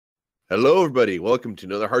Hello, everybody. Welcome to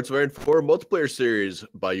another Hearts of Iron 4 multiplayer series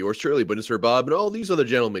by yours truly, Sir Bob, and all these other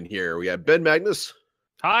gentlemen here. We have Ben Magnus.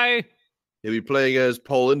 Hi. He'll be playing as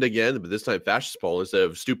Poland again, but this time fascist Poland instead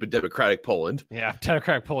of stupid democratic Poland. Yeah,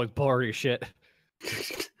 democratic Poland's boring as shit.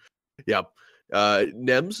 Yeah.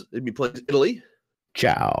 Nemes will be playing as Italy.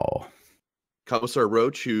 Ciao. Commissar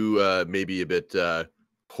Roach, who may be a bit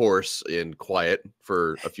hoarse and quiet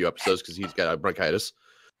for a few episodes because he's got bronchitis.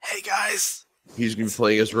 Hey, guys. He's going to be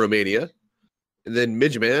playing as Romania. And then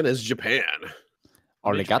Midgeman as Japan.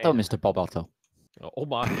 Arigato, Mr. Bobato. Oh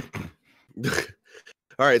my.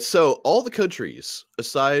 All right, so all the countries,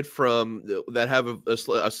 aside from that have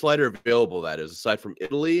a slider available, that is, aside from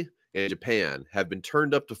Italy and Japan, have been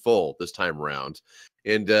turned up to full this time around.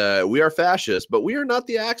 And we are fascist, but we are not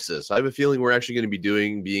the Axis. I have a feeling we're actually going to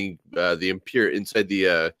be being the Imperial inside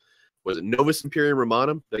the, was it Novus Imperium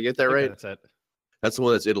Romanum? Did I get that right? That's it. That's the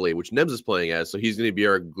one that's Italy, which Nemes is playing as. So he's going to be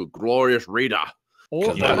our glorious Rita.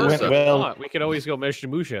 Or well, we could always go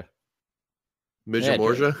Meshmusha.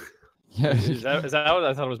 Mijamorja? Yeah. Is that what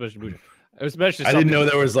I thought it was Meshmusha? It was Mesh. I didn't know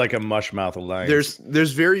there was like a mush mouth line. There's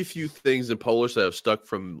very few things in Polish that have stuck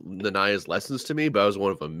from Nanaya's lessons to me, but I was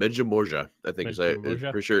one of them. Mijamorja, I think.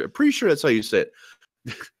 Pretty sure that's how you say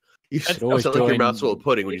it. You sound like your mouth's full of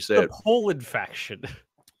pudding when you say the it. Poland faction.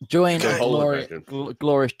 Join The the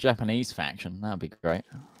glorious Japanese faction. That'd be great.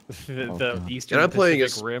 the Eastern And I'm playing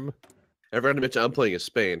Pacific Rim. I forgot to mention I'm playing as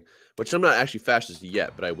Spain, which I'm not actually fascist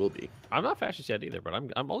yet, but I will be. I'm not fascist yet either, but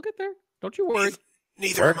I'll get there. Don't you worry.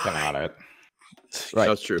 Neither am working on I. it. Right.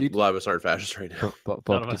 That's true. A lot of us aren't fascists right now. But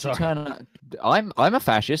None of did us you are. turn? I'm a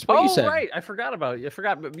fascist. What you said? Right. I forgot about you. I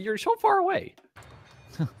forgot. But you're so far away.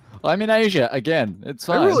 I'm in Asia again. It's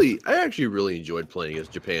fine. I actually really enjoyed playing as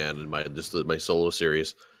Japan in my solo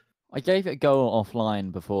series. I gave it a go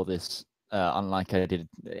offline before this, unlike I did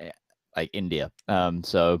like India.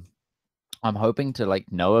 So I'm hoping to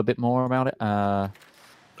know a bit more about it. Oh,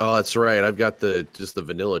 that's right. I've got just the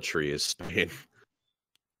vanilla tree as Spain.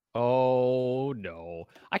 Oh no!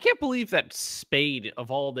 I can't believe that Spain, of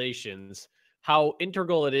all nations, how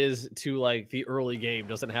integral it is to the early game,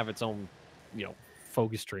 doesn't have its own,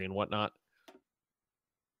 focus tree and whatnot.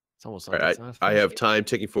 It's almost like Right, it's not I have focused. time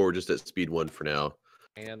ticking forward just at speed 1 for now.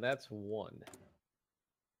 And that's 1.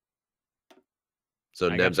 So I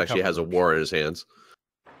got Nemes you actually has a covered. war in his hands.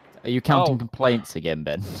 Are you counting Oh. complaints again,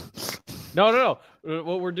 Ben? No.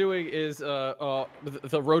 What we're doing is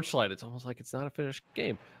the roach slide. It's almost like it's not a finished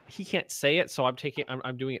game. He can't say it, so I'm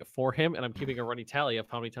doing it for him, and I'm keeping a running tally of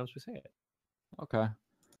how many times we say it. Okay.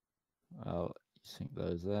 Oh, you think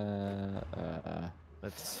those there?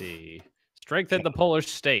 Let's see. Strengthen the Polish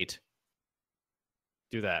state.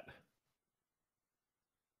 Do that.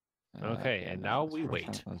 Okay, and now we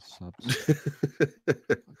wait.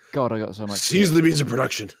 God, I got so much. Seize the means of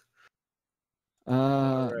production. No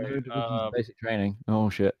Alright, divisions, basic training. Oh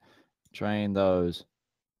shit. Train those.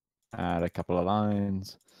 Add a couple of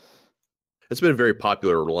lines. It's been a very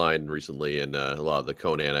popular line recently in a lot of the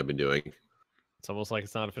Conan I've been doing. It's almost like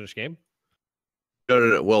it's not a finished game.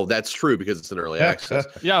 No. Well, that's true because it's an early access.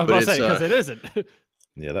 Yeah, I was But about to say, it's, because it isn't.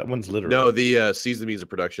 Yeah, that one's literal. No, the seize the means of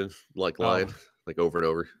production line, over and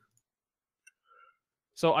over.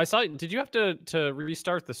 So I saw. Did you have to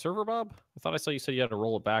restart the server, Bob? I thought I saw you said you had to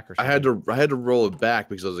roll it back or I something. had to roll it back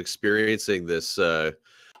because I was experiencing this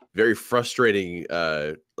very frustrating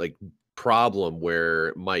problem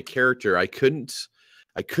where my character I couldn't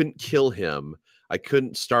kill him. I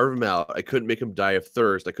couldn't starve him out. I couldn't make him die of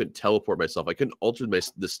thirst. I couldn't teleport myself. I couldn't alter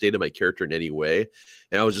the state of my character in any way.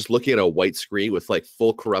 And I was just looking at a white screen with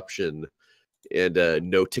full corruption and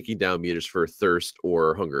no ticking down meters for thirst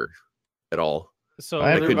or hunger at all. So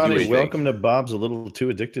Hi, couldn't do everybody. anything. Welcome to Bob's A Little Too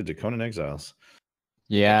Addicted to Conan Exiles.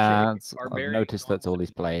 Yeah, I've Barbarian noticed that's all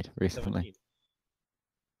he's played recently.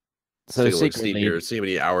 So Take a look, see secretly, here, see how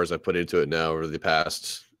many hours I put into it now over the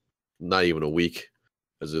past not even a week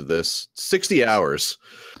as of this 60 hours.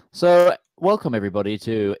 so welcome everybody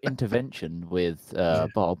to Intervention with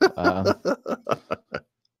Bob. Bob,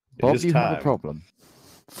 is you have time. a problem.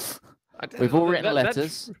 We've all written That-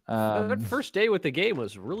 letters. That first day with the game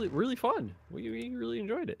was really fun. We really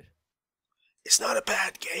enjoyed it. It's not a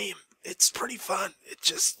bad game. It's pretty fun. It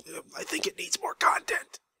just, I think it needs more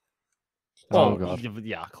content. Oh, God.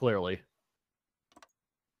 Yeah, clearly.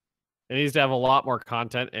 It needs to have a lot more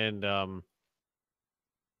content and I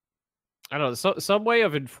don't know, some way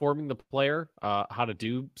of informing the player how to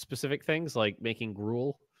do specific things, like making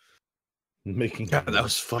gruel. Making God, that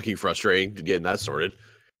was fucking frustrating getting that sorted.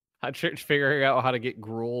 Figuring out how to get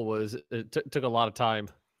gruel took a lot of time.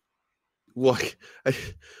 Well, I,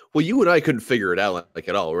 well, you and I couldn't figure it out like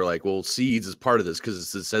at all. We're like, well, seeds is part of this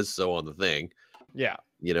because it says so on the thing. Yeah.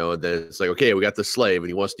 You know, and then it's like, okay, we got the slave and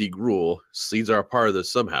he wants to eat gruel. Seeds are a part of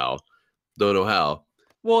this somehow. Don't know how.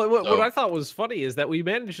 Well, what So- I thought was funny is that we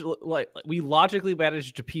managed, we logically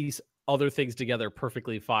managed to piece other things together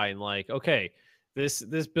perfectly fine. Like, okay, this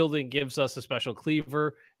building gives us a special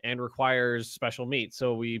cleaver and requires special meat,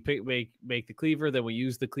 so we make the cleaver, then we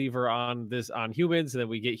use the cleaver on humans, and then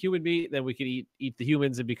we get human meat, then we can eat the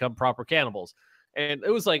humans and become proper cannibals. And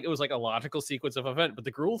it was like a logical sequence of event. But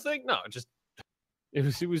the gruel thing, no,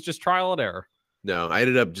 it was just trial and error. No, I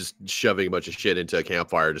ended up just shoving a bunch of shit into a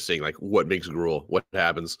campfire, just saying like, what makes gruel? What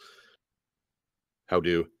happens? How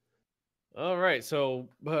do? All right, so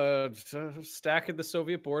stacking the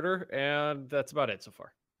Soviet border, and that's about it so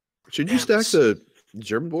far. Should you stack the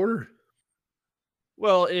German border?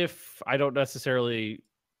 Well, if I don't necessarily,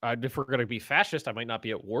 if we're going to be fascist, I might not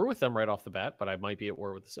be at war with them right off the bat, but I might be at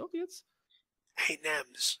war with the Soviets. Hey,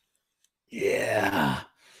 Nemes. Yeah.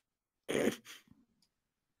 Please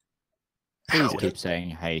How, keep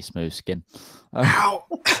saying, "Hey, smooth skin." how,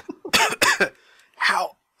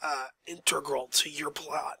 how integral to your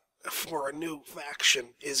plot for a new faction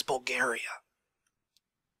is Bulgaria?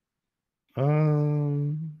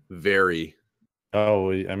 Very.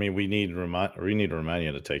 Oh, I mean, we need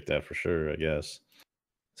Romania to take that for sure. I guess.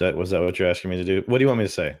 Was that what you're asking me to do? What do you want me to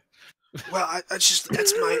say? Well,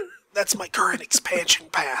 that's my current expansion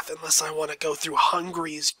path, unless I want to go through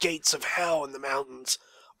Hungary's gates of hell in the mountains,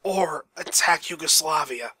 or attack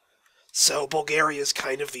Yugoslavia. So Bulgaria is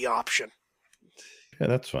kind of the option. Yeah,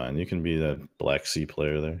 that's fine. You can be that Black Sea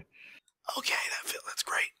player there. Okay, that's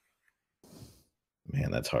great. Man,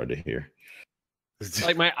 that's hard to hear.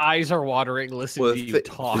 Like my eyes are watering listening Well, to you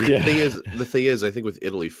talk. The thing is, I think with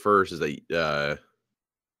Italy first is that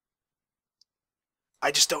I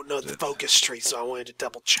just don't know the focus tree, so I wanted to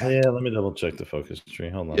double check. Yeah, let me double check the focus tree.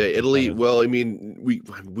 Hold on. yeah, Italy. Well, I mean, we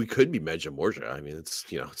could be Medjugorje. I mean, it's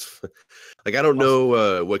it's like I don't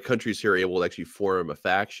know what countries here are able to actually form a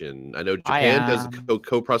faction. I know Japan does a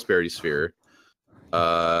co-prosperity sphere.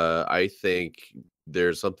 I think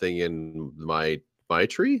there's something in my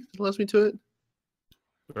tree that allows me to it.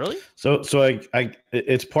 Really? So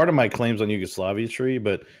it's part of my claims on Yugoslavia tree,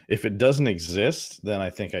 but if it doesn't exist, then I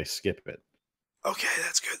think I skip it. Okay,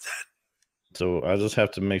 that's good then. So I just have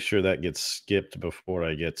to make sure that gets skipped before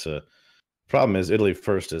I get to. Problem is, Italy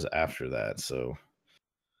first is after that. So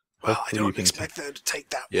Well, I hopefully don't you can expect them to take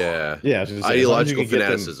that long. Yeah, yeah, I was gonna say, as long as you ideological can get them-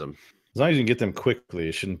 fanaticism. As long as you can get them quickly,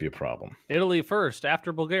 it shouldn't be a problem. Italy first,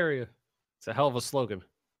 after Bulgaria. It's a hell of a slogan.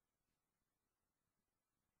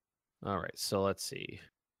 All right, so let's see.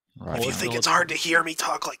 Right. If you Well, think no, it's hard to hear me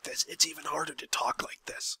talk like this, it's even harder to talk like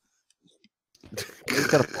this. He's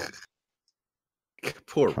got a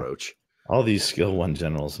Poor Roach. All these skill 1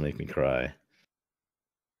 generals make me cry.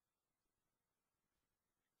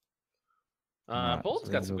 Right, Poland's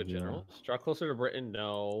so got some it'll good be generals. Draw closer to Britain,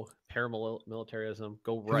 no. Paramilitarism,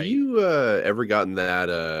 go Have right. you ever gotten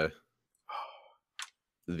that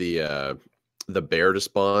the bear to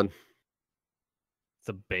spawn?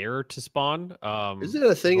 The bear to spawn. Is it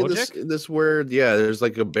a thing in Wojciech? this where there's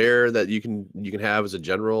like a bear that you can have as a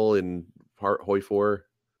general in Hoi 4?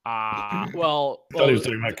 Well, I thought he was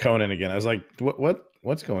talking about Conan again. I was like,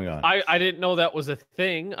 what's going on? I didn't know that was a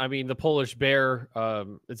thing. I mean, the Polish bear,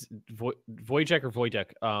 it's Wojciech or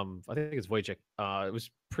Wojtek. I think it's Wojciech. It was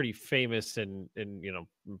pretty famous in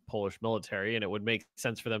Polish military, and it would make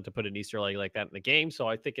sense for them to put an Easter egg like that in the game. So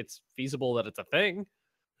I think it's feasible that it's a thing.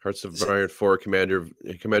 Hearts of Iron 4 Commander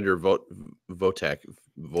Votek.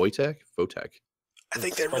 I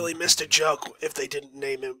think they really missed a joke if they didn't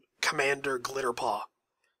name him Commander Glitterpaw.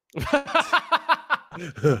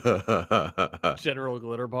 General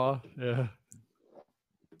Glitterpaw. Yeah.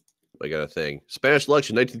 I got a thing. Spanish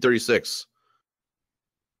election, 1936.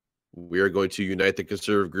 We are going to unite the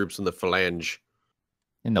conservative groups in the phalange.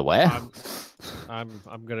 in the where? I'm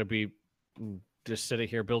gonna be just sitting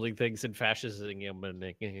here building things in fascism.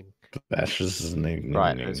 Fascism.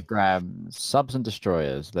 Right, let's grab subs and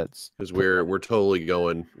destroyers. Let's Because we're totally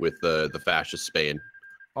going with the fascist Spain.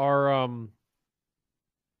 I'm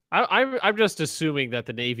just assuming that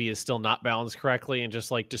the Navy is still not balanced correctly, and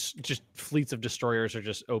just fleets of destroyers are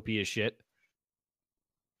just OP as shit.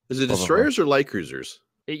 Is it destroyers or light cruisers?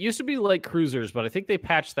 It used to be like cruisers, but I think they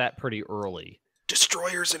patched that pretty early.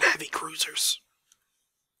 Destroyers and heavy cruisers.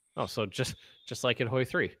 Oh, so just like in Hoi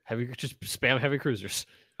 3, just spam heavy cruisers.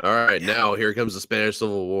 All right, now here comes the Spanish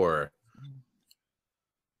Civil War.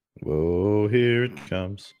 Whoa, here it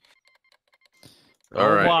comes. All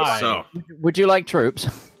right, why? so Would you like troops?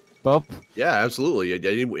 Bob? Yeah, absolutely.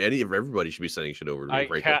 Everybody should be sending shit over to I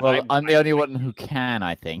Ukraine. can't- Well, I'm the only one who can,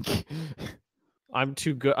 I think. I'm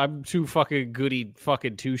too good. I'm too fucking goody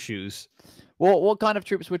fucking two shoes. What kind of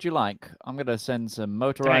troops would you like? I'm gonna send some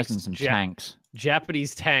motorized and Tanks, some Jap- tanks.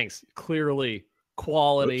 Japanese tanks, clearly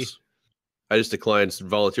quality. Oops. I just declined some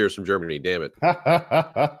volunteers from Germany. Damn it.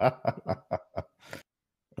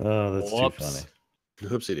 Oh, that's too Whoops.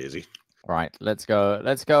 funny. Oopsie daisy. Right, let's go.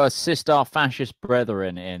 Let's go assist our fascist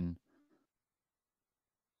brethren in.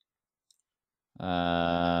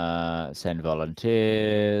 Send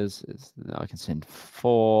volunteers. I can send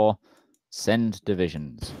 4. Send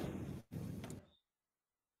divisions.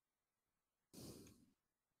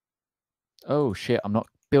 Oh shit! I'm not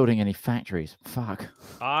building any factories. Fuck.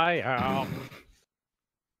 I am.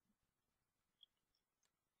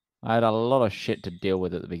 I had a lot of shit to deal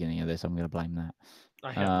with at the beginning of this. I'm gonna blame that.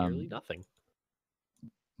 I have nearly nothing.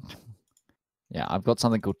 Yeah, I've got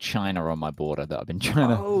something called China on my border that I've been trying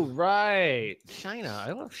to. Oh right, China.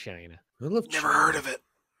 I love China. I love Never heard of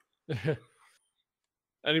it.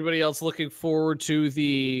 Anybody else looking forward to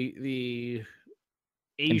the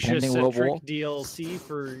Impending World War? Asia-centric DLC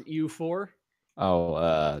for EU4?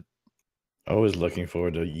 Oh, Always looking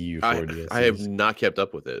forward to EU4 DLCs. I have not kept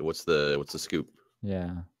up with it. What's the scoop?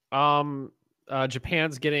 yeah.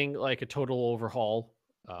 Japan's getting like a total overhaul.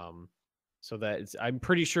 So that I'm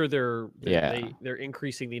pretty sure they're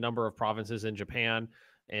increasing the number of provinces in Japan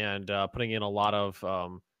and putting in a lot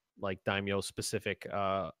of like daimyo specific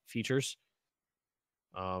features.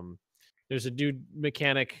 There's a new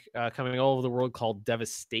mechanic coming all over the world called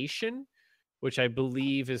Devastation, which I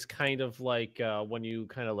believe is kind of like when you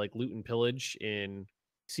kind of like loot and pillage in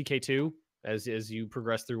CK2 as you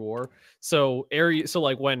progress through war. So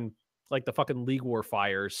like when like the fucking League War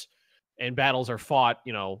fires and battles are fought,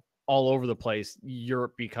 all over the place,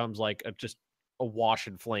 Europe becomes like just a wash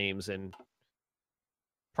in flames, and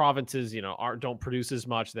provinces, don't produce as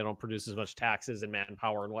much. They don't produce as much taxes and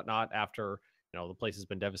manpower and whatnot after the place has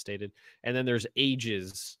been devastated. And then there's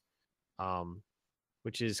ages,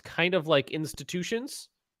 which is kind of like institutions.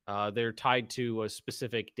 They're tied to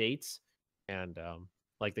specific dates, and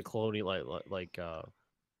like the colonial, I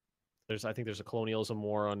think there's a colonialism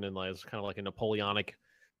war on, and it's kind of like a Napoleonic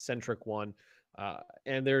centric one.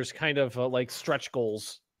 And there's kind of like stretch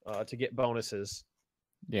goals to get bonuses.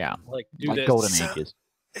 Yeah. Like do Like this. Golden Ages.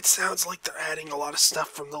 It sounds like they're adding a lot of stuff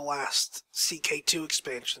from the last CK2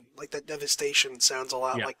 expansion. Like that Devastation sounds a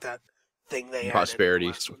lot like that thing they added. Prosperity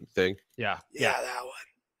in the last one. thing. Yeah. That one.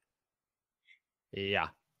 Yeah.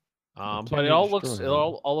 But Continue it all to looks destroy.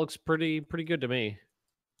 all looks pretty good to me.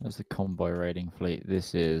 There's the convoy raiding fleet.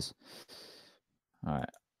 This is all right.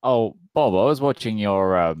 Oh, Bob, I was watching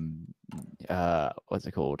your what's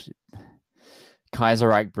it called?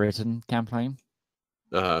 Kaiserreich Britain campaign.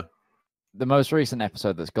 Uh-huh. The most recent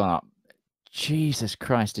episode that's gone up. Jesus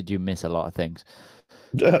Christ, did you miss a lot of things?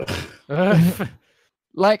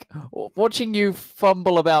 Like watching you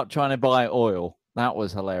fumble about trying to buy oil. That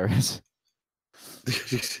was hilarious.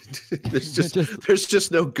 there's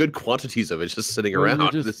just no good quantities of it just sitting around.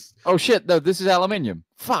 Oh shit! No, this is aluminium.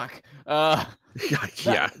 Fuck. Yeah.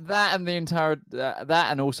 That and the entire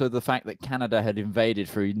that and also the fact that Canada had invaded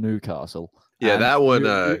through Newcastle. Yeah, And that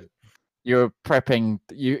one. You're prepping.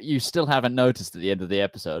 You still haven't noticed at the end of the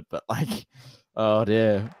episode, but like, oh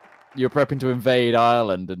dear, you're prepping to invade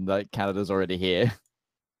Ireland, and like Canada's already here.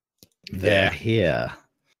 They're here.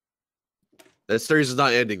 That series is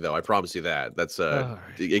not ending though. I promise you that. That's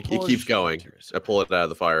it keeps going. I pull it out of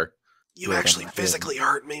the fire. You actually physically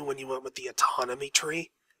hurt me when you went with the autonomy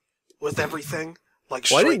tree with everything. Like,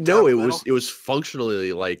 well, I didn't know it was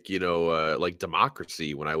functionally like like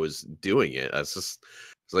democracy when I was doing it. It's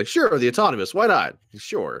like, sure, the autonomous, why not?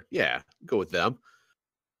 Sure, yeah, go with them.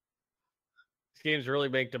 These games really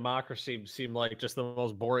make democracy seem like just the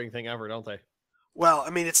most boring thing ever, don't they? Well, I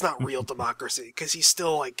mean, it's not real democracy because he's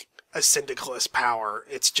still like a syndicalist power.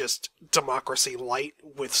 It's just democracy light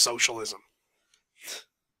with socialism.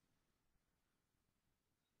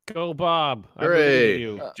 Go, Bob! Hooray!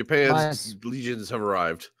 You. Japan's legions have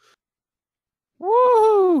arrived.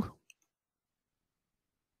 Woo!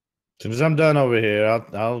 As soon as I'm done over here,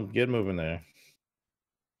 I'll get moving there.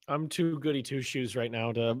 I'm too goody two shoes right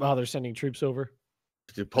now to bother sending troops over.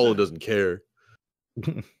 Poland doesn't care.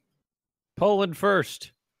 Poland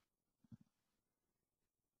first.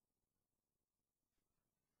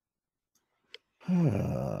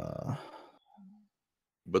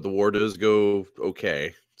 But the war does go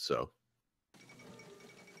okay, so.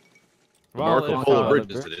 Marco Polo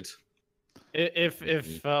Bridge is in it.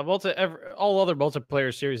 If all other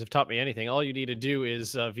multiplayer series have taught me anything, all you need to do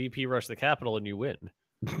is VP rush the capital and you win.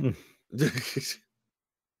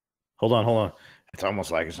 Hold on. It's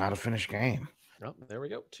almost like it's not a finished game. Oh, there we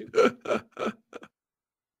go. 2.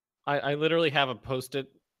 I literally have a post-it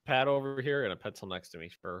pad over here and a pencil next to me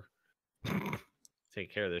for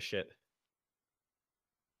taking care of this shit.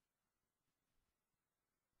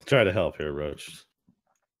 Try to help here, Roach.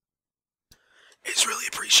 It's really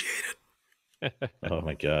appreciated. Oh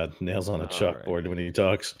my god, nails on a All chalkboard when he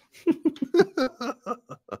talks.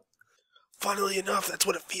 Funnily enough, that's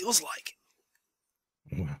what it feels like.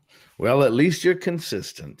 Well, at least you're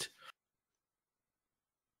consistent.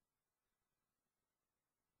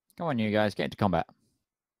 Come on, you guys, get into combat.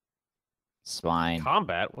 Swine.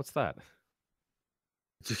 Combat? What's that?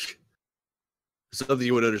 Something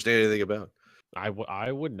you wouldn't understand anything about.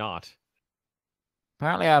 I would not.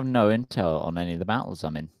 Apparently, I have no intel on any of the battles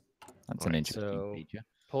I'm in. That's an Alright, interesting so- feature.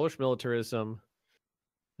 Polish militarism.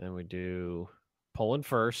 Then we do Poland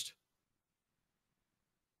first.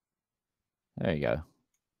 There you go.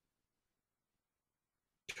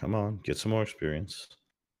 Come on, get some more experience.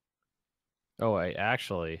 Oh, wait,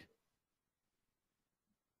 actually,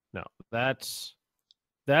 no. That's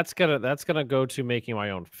gonna go to making my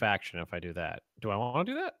own faction if I do that. Do I want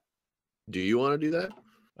to do that? Do you want to do that?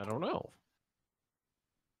 I don't know.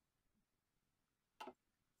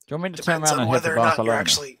 Do you want me to turn Depends around on and hit the whether or not you're Barcelona?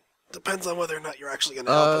 actually. Depends on whether or not you're actually going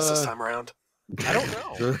to help us this time around. I don't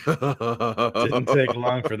know. Didn't take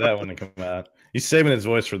long for that one to come out. He's saving his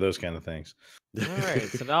voice for those kind of things. All right,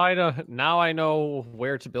 so now I know. Now I know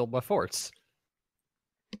where to build my forts.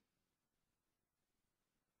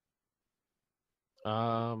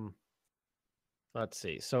 Let's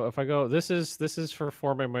see. So if I go, this is for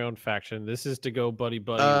forming my own faction. This is to go buddy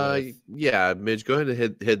with Yeah, Midge, go ahead and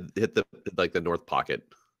hit the north pocket.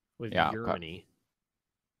 Yeah, okay. Germany.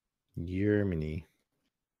 Germany.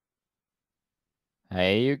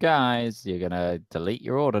 Hey, you guys, you're gonna delete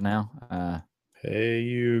your order now. Hey,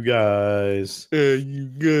 you guys. Hey, you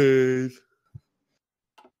guys.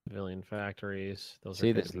 Civilian factories. Those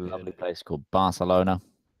See are this gonna be lovely good. place called Barcelona?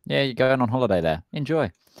 Yeah, you're going on holiday there.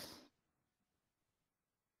 Enjoy.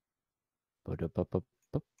 All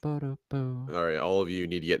right, all of you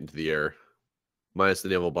need to get into the air, minus the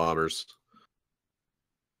naval bombers.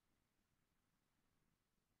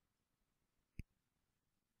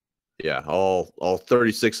 Yeah, all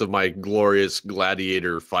 36 of my glorious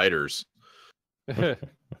gladiator fighters.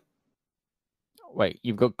 Wait,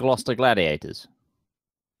 you've got Gloucester Gladiators.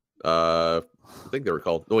 I think they were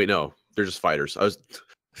called. Oh wait, no, they're just fighters. I was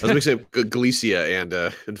mixing up Galicia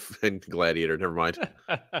and Gladiator. Never mind.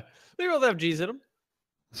 They both have G's in them.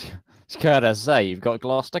 It's gotta say, you've got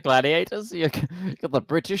Gloucester Gladiators. You've got the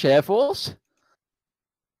British Air Force.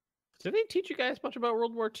 Did they teach you guys much about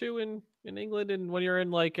World War II in England and when you're in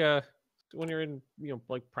like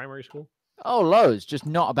like primary school? Oh, loads. Just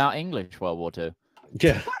not about English World War II.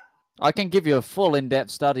 Yeah. I can give you a full in-depth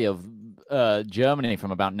study of Germany from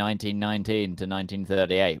about 1919 to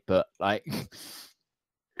 1938, but like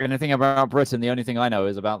anything about Britain, the only thing I know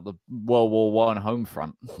is about the World War I home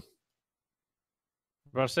front.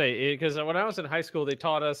 I was say because when I was in high school, they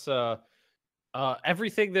taught us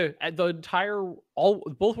everything. The entire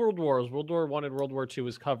both World Wars, World War I and World War II,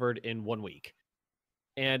 was covered in 1 week,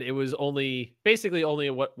 and it was basically only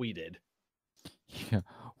what we did. Yeah,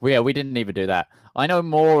 we didn't even do that. I know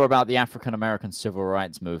more about the African American civil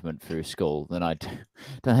rights movement through school than I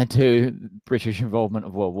do British involvement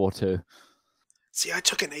of World War II. See, I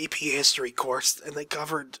took an AP history course, and they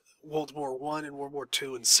covered World War I and World War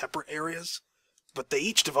II in separate areas, but they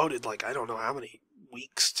each devoted, like, I don't know how many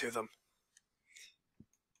weeks to them.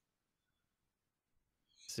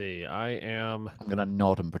 See, I'm gonna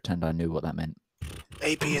nod and pretend I knew what that meant.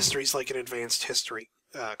 AP history is like an advanced history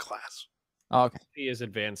class. Oh, okay. He is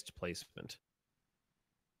advanced placement.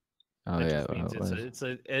 Oh That yeah. just means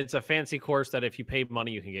it's a fancy course that if you pay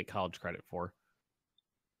money, you can get college credit for.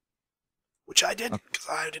 Which I didn't, because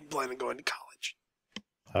I didn't plan on going to college.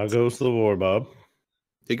 How goes the war, Bob?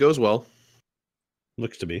 It goes well.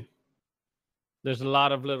 Looks to be. There's a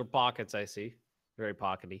lot of little pockets I see. Very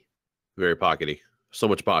pockety. Very pockety. So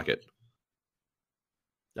much pocket.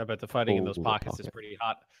 I bet the fighting in Oh, those the pockets is pocket. pretty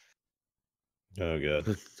hot. Oh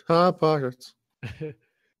god. Hot pockets.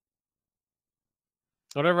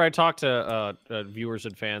 Whenever I talk to viewers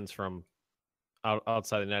and fans from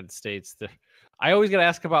outside the United States, I always get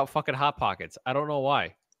asked about fucking hot pockets. I don't know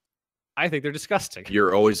why. I think they're disgusting.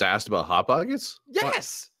 You're always asked about hot pockets?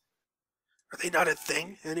 Yes. Are they not a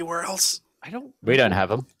thing anywhere else? I don't. We don't know. have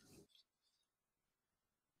them.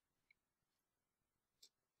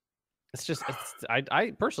 It's just.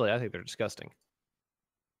 I personally, I think they're disgusting.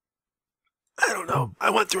 don't know. I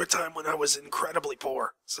went through a time when I was incredibly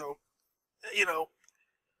poor, so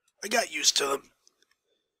I got used to them.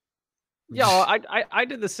 Yeah, well, I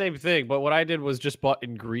did the same thing, but what I did was just bought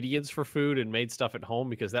ingredients for food and made stuff at home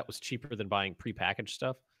because that was cheaper than buying prepackaged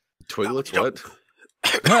stuff. Twiglets, No, what?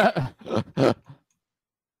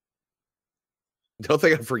 Don't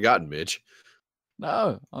think I've forgotten, Mitch.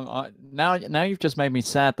 No, now you've just made me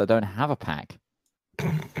sad that I don't have a pack.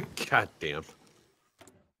 God damn.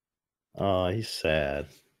 Oh, he's sad.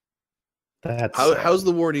 That's How's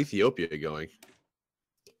the war in Ethiopia going?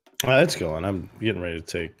 It's going. I'm getting ready to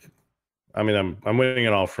take. I mean, I'm winning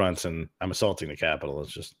on all fronts, and I'm assaulting the capital.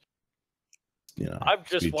 It's just, I'm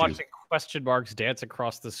just speeches. watching question marks dance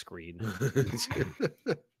across the screen.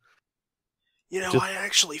 I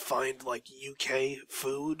actually find like UK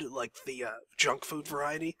food, like the junk food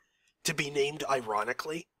variety, to be named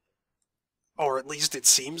ironically, or at least it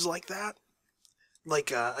seems like that.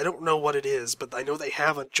 Like I don't know what it is, but I know they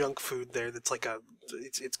have a junk food there that's like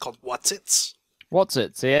it's called Whatsits.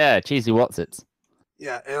 Whatsits, yeah, cheesy Whatsits.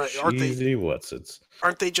 Yeah, and aren't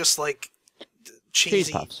they just like cheesy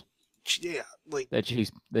Cheese puffs. Yeah, like They're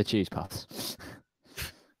cheese puffs.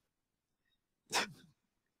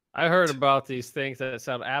 I heard about these things that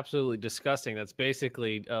sound absolutely disgusting. That's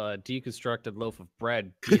basically a deconstructed loaf of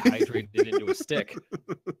bread dehydrated into a stick.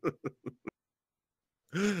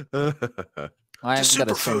 I am Just going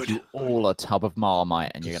to send superfood. you all a tub of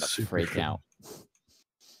Marmite, and you're going to freak Superfood. out.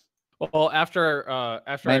 Well, after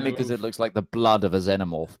Mainly I because move, it looks like the blood of a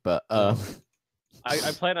xenomorph, but I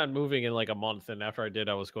plan on moving in like a month, and after I did,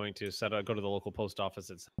 I was going to go to the local post office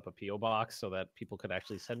and set up a PO box so that people could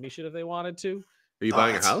actually send me shit if they wanted to. Are you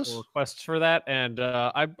buying a that's- house? Requests for that, and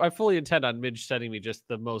I fully intend on Midge sending me just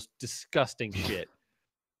the most disgusting shit.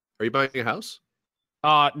 Are you buying a house?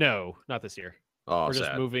 No, not this year. Oh, We're just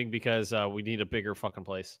sad. moving because we need a bigger fucking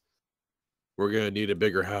place. We're gonna need a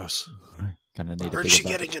bigger house. gonna need a Aren't bigger you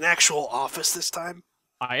budget. getting an actual office this time?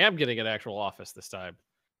 I am getting an actual office this time.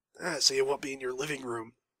 So you won't be in your living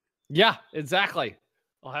room. Yeah, exactly.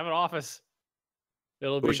 I'll have an office.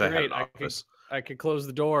 It'll be Wish I had great. an office. I could close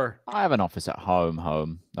the door, I have an office at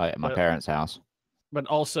home, like at my parents' house. but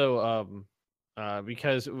also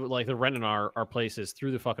because like the rent in our place is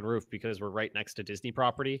through the fucking roof because we're right next to Disney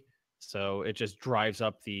property. So it just drives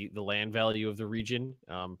up the land value of the region.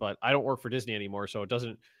 But I don't work for Disney anymore, so it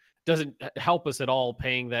doesn't help us at all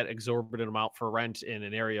paying that exorbitant amount for rent in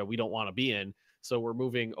an area we don't want to be in. So we're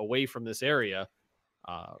moving away from this area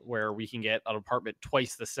where we can get an apartment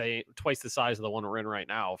twice the size of the one we're in right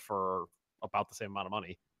now for about the same amount of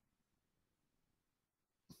money.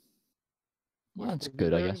 Well, that's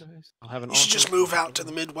good, I guess. I'll have an You should just office. move out to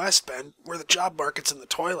the Midwest, Ben, where the job market's in the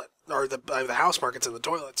toilet, or the house market's in the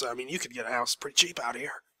toilet. So I mean, you could get a house pretty cheap out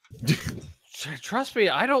here. Trust me,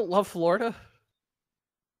 I don't love Florida.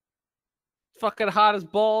 Fucking hot as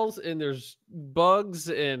balls, and there's bugs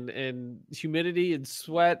and humidity and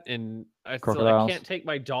sweat, and I feel like I Crocodiles. can't take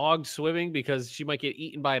my dog swimming because she might get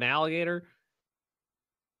eaten by an alligator.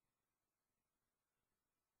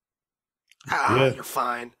 Yeah. You're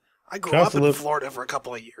fine. I grew Try up to in live- Florida for a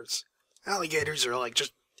couple of years. Alligators are like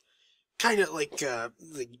just kind of like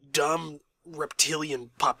dumb reptilian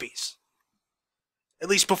puppies. At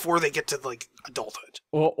least before they get to like adulthood.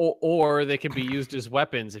 Or they can be used as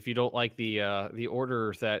weapons if you don't like the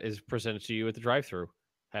order that is presented to you at the drive-through.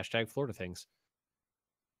 # Florida things.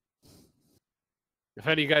 If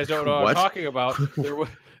any of you guys don't know what What? I'm talking about,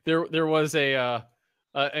 there was an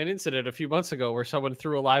incident a few months ago where someone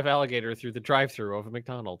threw a live alligator through the drive-through of a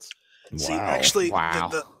McDonald's. See, Wow. actually,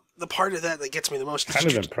 Wow. the part of that gets me the most. Kind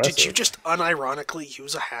Did of you impressive. just unironically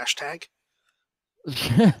use a hashtag?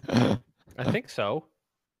 I think so.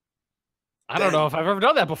 I don't know if I've ever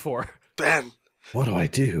done that before. Ben, What do I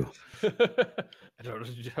do? I don't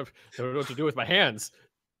know what to do with my hands.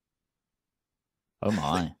 Oh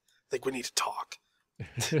my. I think we need to talk.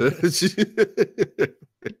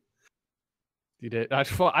 You did.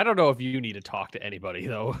 I don't know if you need to talk to anybody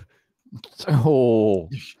though. Oh.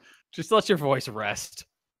 Just let your voice rest.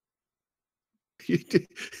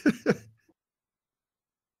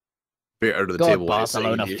 Beer under the God, table.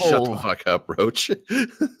 Barcelona Shut the fool. fuck up, Roach.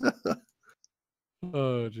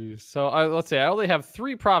 Oh geez. So let's say I only have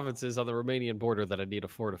 3 provinces on the Romanian border that I need to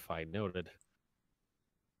fortify. Noted.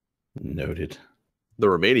 Noted. The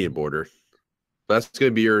Romanian border. That's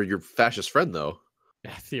going to be your fascist friend, though.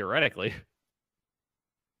 Theoretically.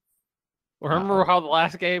 Remember how the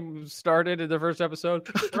last game started in the first episode?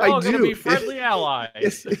 We're I all going to do. be friendly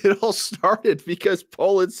allies. It all started because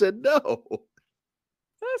Poland said no.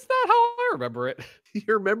 That's not how I remember it.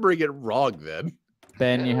 You're remembering it wrong then.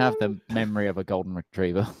 Ben, you have the memory of a golden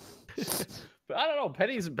retriever. I don't know.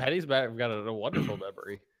 Penny's got a wonderful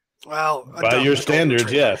memory. Well, By your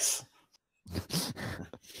standards, yes.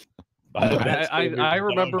 I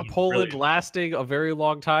remember Poland lasting a very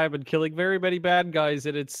long time and killing very many bad guys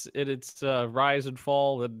in its rise and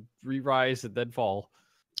fall and re-rise and then fall.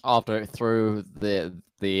 After it threw the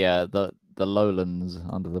lowlands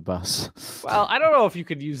under the bus. Well, I don't know if you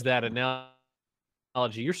could use that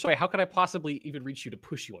analogy. You're sorry. How could I possibly even reach you to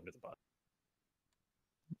push you under the bus?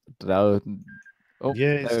 No. Oh,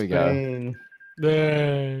 Yay, there we go.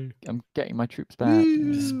 Spain. I'm getting my troops back.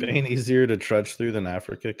 Is Spain easier to trudge through than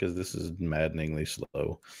Africa? Because this is maddeningly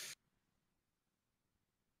slow.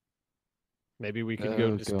 Maybe we could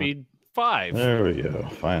go to speed 5. There we go.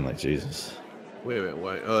 Finally, Jesus. Wait a minute.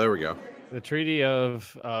 What? Oh, there we go. The Treaty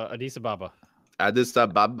of Addis Ababa. Addis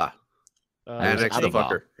Ababa. Annex the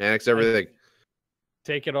fucker. Annex everything.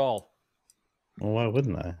 Take it all. Well, why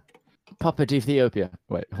wouldn't I? Puppet Ethiopia.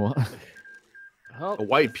 Wait, what? Oh, A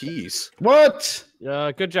white peace. What?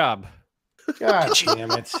 good job. God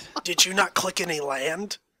damn it. Did you not click any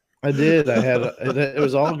land? I did. I had it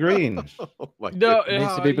was all green. Oh my No, It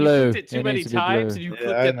needs to be you blue. clicked it too It many needs to be times, blue. and you Yeah,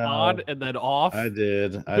 clicked I it know. on and then off. I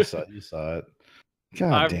did. I saw you saw it.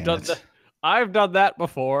 God damn it. I've done that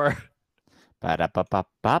before.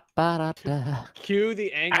 Ba-da-ba-ba-ba-ba-da-da. Cue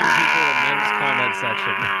the angry people in Nemes comment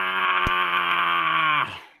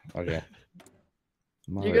section. Okay.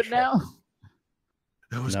 You good now?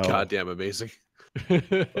 That was No. goddamn amazing. I did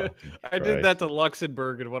Christ. that to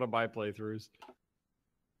Luxembourg in one of my playthroughs.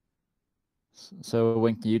 So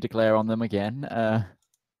when can you declare on them again? Yeah,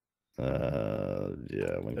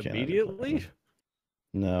 when can I? Immediately?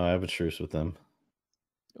 No, I have a truce with them.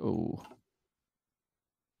 Oh,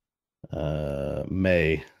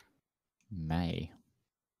 May. May.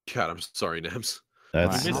 God, I'm sorry, Nems.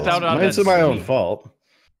 That's You missed out on it's that my own sweet- fault.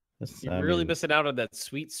 You're really missing out on that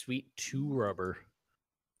sweet, sweet 2 rubber.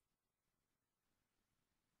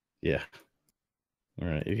 Yeah. All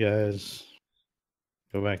right, you guys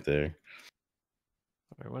go back there.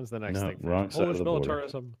 All right, when's the next No, thing? wrong side of Polish the border.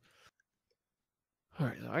 militarism. All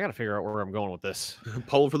right, I got to figure out where I'm going with this.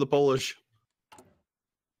 Pole for the Polish.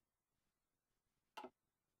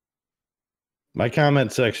 My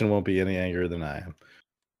comment section won't be any angrier than I am.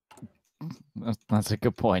 That's a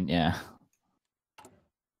good point. Yeah.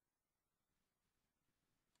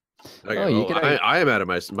 Okay, Oh, you well, could- I am out of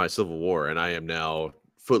my civil war, and I am now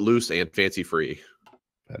footloose and fancy free.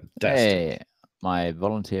 Fantastic. Hey, my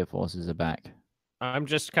volunteer forces are back. I'm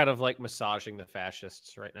just kind of like massaging the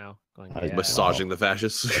fascists right now. Going, I- yeah. Massaging the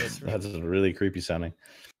fascists. That's really creepy sounding.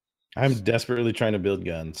 I'm desperately trying to build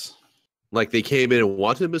guns. Like they came in and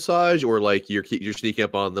wanted a massage, or like you're sneaking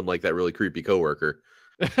up on them like that really creepy coworker.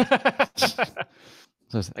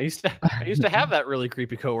 So, I used to have that really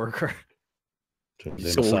creepy coworker. Should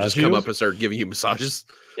they Someone would massage just come you? up and start giving you massages.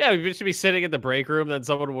 Yeah, you should be sitting in the break room, then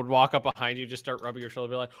someone would walk up behind you, just start rubbing your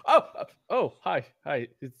shoulder, be like, "Oh, hi,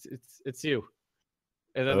 it's you,"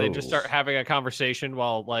 and then they just start Oh. having a conversation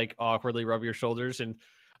while like awkwardly rub your shoulders. And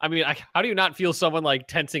I mean, how do you not feel someone like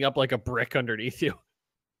tensing up like a brick underneath you?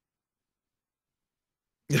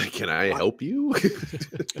 Can I help you?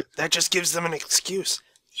 That just gives them an excuse.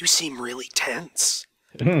 You seem really tense.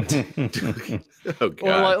 Oh god.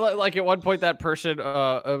 Well, like at one point, that person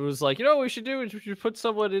was like, what we should do is we should put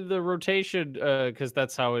someone in the rotation because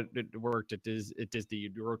that's how it worked at Disney.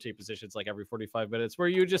 You rotate positions like every 45 minutes, where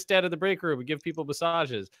you just stand in the break room and give people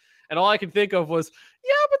massages. And all I could think of was,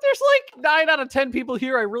 yeah, but there's like 9 out of 10 people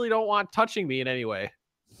here I really don't want touching me in any way.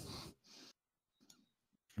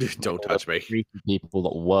 Don't touch me. creepy people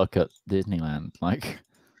that work at Disneyland, like.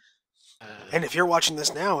 And if you're watching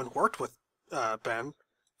this now and worked with Ben,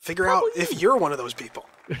 figure out if you're one of those people.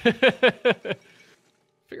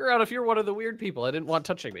 Figure out if you're one of the weird people I didn't want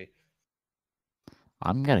touching me.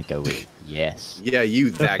 I'm gonna go with yes. Yeah, you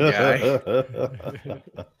that guy.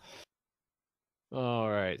 All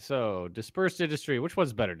right, so dispersed industry. Which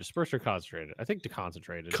one's better, dispersed or concentrated? I think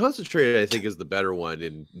deconcentrated. Concentrated, I think, is the better one,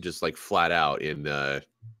 in just like flat out in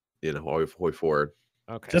Hoi 4.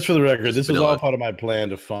 Okay. Just for the record, Just this was all vanilla. part of my plan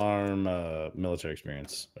to farm military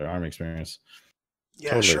experience or army experience.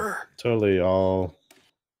 Yeah, Totally. sure. Totally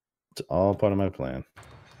it's all part of my plan.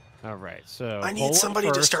 All right, so I need Poland somebody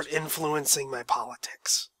to first. start influencing my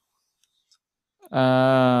politics.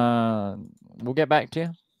 We'll get back to you.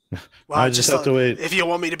 Well, I just have to wait. If you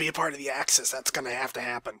want me to be a part of the Axis, that's going to have to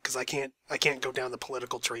happen because I can't go down the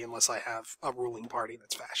political tree unless I have a ruling party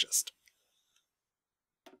that's fascist.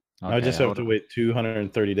 I just have to wait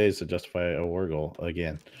 230 days to justify a war goal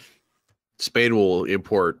again. Spain will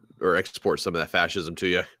import or export some of that fascism to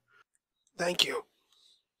you. Thank you.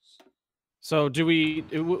 So do we?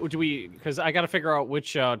 Because I got to figure out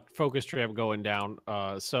which focus tree I'm going down.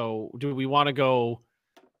 So do we want to go,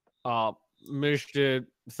 the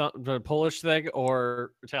Polish thing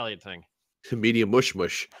or Italian thing? Medium mush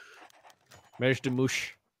mush. Mej de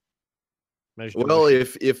mush. Well,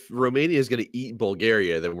 if Romania is going to eat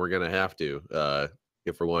Bulgaria, then we're going to have to.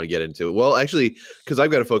 If we want to get into it. Well, actually, because I've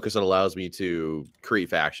got a focus on allows me to create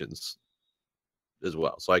factions as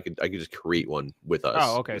well, so I could just create one with us.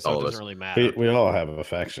 Oh, okay. So it doesn't really matter. We all have a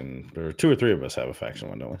faction, or 2 or 3 of us have a faction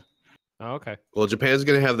one, don't we? Oh, okay. Well, Japan's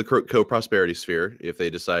going to have the co-prosperity sphere if they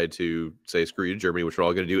decide to say screw you to Germany, which we're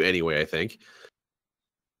all going to do anyway, I think.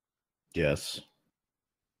 Yes.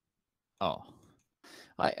 Oh,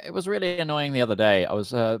 it was really annoying the other day. I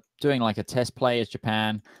was doing like a test play as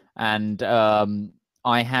Japan, and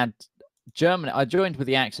I had Germany. I joined with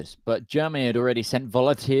the Axis, but Germany had already sent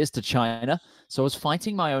volunteers to China, so I was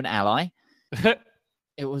fighting my own ally.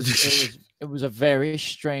 It was a very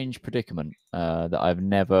strange predicament that I've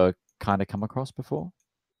never kind of come across before.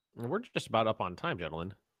 We're just about up on time,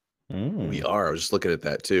 gentlemen. We are. I was just looking at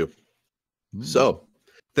that too. So,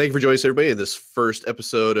 thank you for joining us, everybody, in this first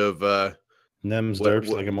episode of Nemes derps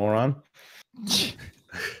like a moron.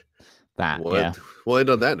 We'll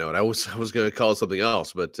end on that note. I was going to call it something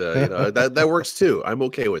else, but that works too. I'm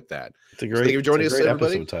okay with that. It's a great. Thank you for joining us,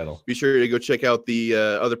 everybody. Episode title. Be sure to go check out the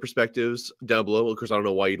other perspectives down below. Of course, I don't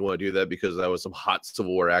know why you'd want to do that because that was some hot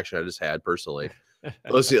Civil War action I just had personally.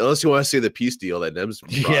 Unless you want to see the peace deal that Nems.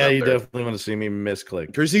 Yeah, you definitely want to see me misclick.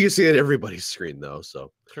 Because you can see it on everybody's screen though.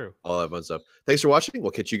 So true. All that fun stuff. Thanks for watching.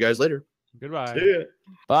 We'll catch you guys later. Goodbye. See ya.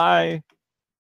 Bye.